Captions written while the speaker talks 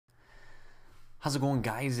How's it going,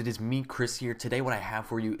 guys? It is me, Chris here. Today what I have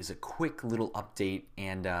for you is a quick little update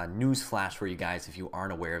and news flash for you guys if you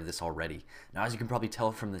aren't aware of this already. Now, as you can probably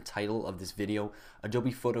tell from the title of this video,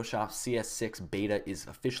 Adobe Photoshop CS6 Beta is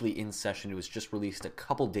officially in session. It was just released a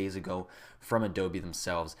couple days ago from Adobe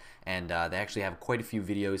themselves, and they actually have quite a few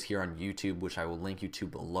videos here on YouTube, which I will link you to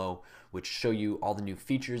below, which show you all the new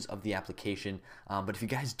features of the application. But if you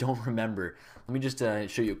guys don't remember, let me just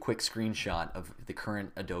show you a quick screenshot of the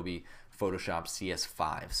current Adobe Photoshop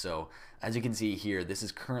CS5. So as you can see here, this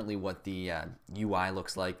is currently what the UI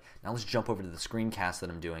looks like. Now let's jump over to the screencast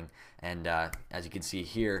that I'm doing, and as you can see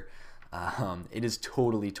here, it is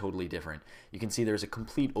totally different. You can see there's a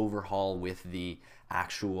complete overhaul with the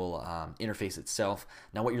actual interface itself.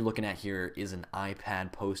 Now what you're looking at here is an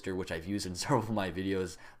iPad poster, which I've used in several of my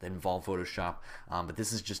videos that involve Photoshop, but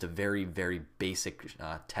this is just a very basic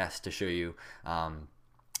test to show you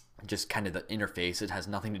just kind of the interface. It has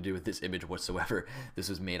nothing to do with this image whatsoever. This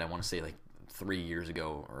was made, I want to say, like 3 years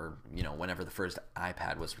ago, or whenever the first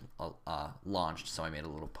iPad was launched. So I made a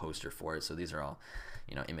little poster for it. So these are all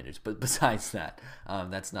images, but besides that,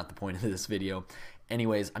 that's not the point of this video.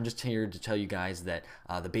 Anyways, I'm just here to tell you guys that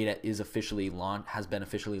the beta is has been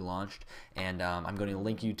officially launched, and I'm going to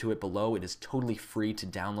link you to it below. It is totally free to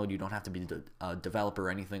download. You don't have to be a developer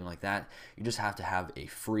or anything like that. You just have to have a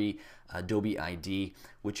free Adobe ID,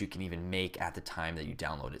 which you can even make at the time that you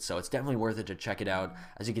download it. So it's definitely worth it to check it out.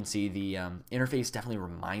 As you can see, the interface definitely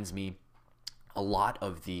reminds me a lot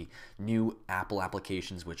of the new Apple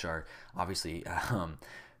applications, which are obviously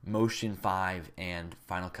Motion 5 and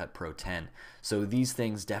Final Cut Pro 10. So these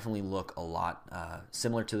things definitely look a lot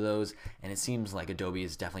similar to those, and it seems like Adobe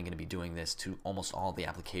is definitely going to be doing this to almost all the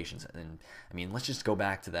applications. And I mean, let's just go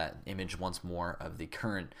back to that image once more of the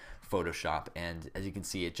current Photoshop, and as you can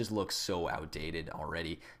see, it just looks so outdated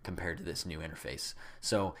already compared to this new interface.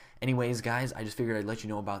 So anyways, guys, I just figured I'd let you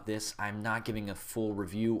know about this. I'm not giving a full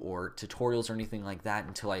review or tutorials or anything like that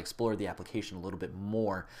until I explore the application a little bit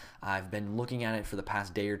more. I've been looking at it for the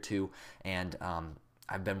past day or two, and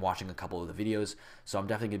I've been watching a couple of the videos, so I'm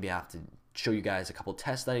definitely going to be able to show you guys a couple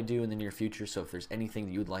tests that I do in the near future. So if there's anything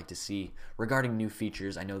that you would like to see regarding new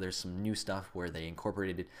features, I know there's some new stuff where they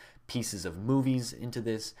incorporated pieces of movies into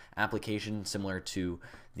this application, similar to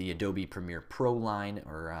the Adobe Premiere Pro line,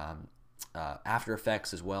 or After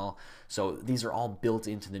Effects as well. So these are all built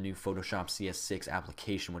into the new Photoshop CS6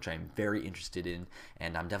 application, which I'm very interested in,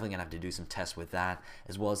 and I'm definitely gonna have to do some tests with that,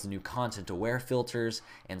 as well as the new content aware filters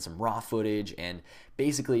and some raw footage. And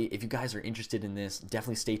basically, if you guys are interested in this,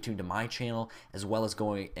 definitely stay tuned to my channel, as well as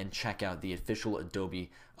going and check out the official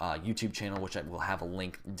Adobe YouTube channel, which I will have a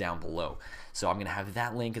link down below. So I'm gonna have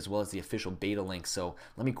that link as well as the official beta link. So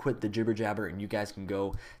let me quit the jibber jabber, and you guys can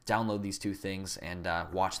go download these two things and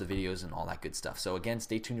watch the videos and all that good stuff. So again,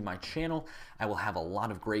 stay tuned to my channel. I will have a lot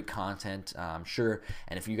of great content, I'm sure.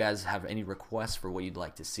 And if you guys have any requests for what you'd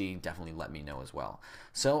like to see, definitely let me know as well.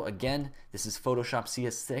 So again, this is Photoshop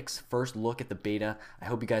CS6, first look at the beta. I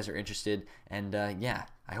hope you guys are interested, and yeah,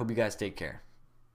 I hope you guys take care.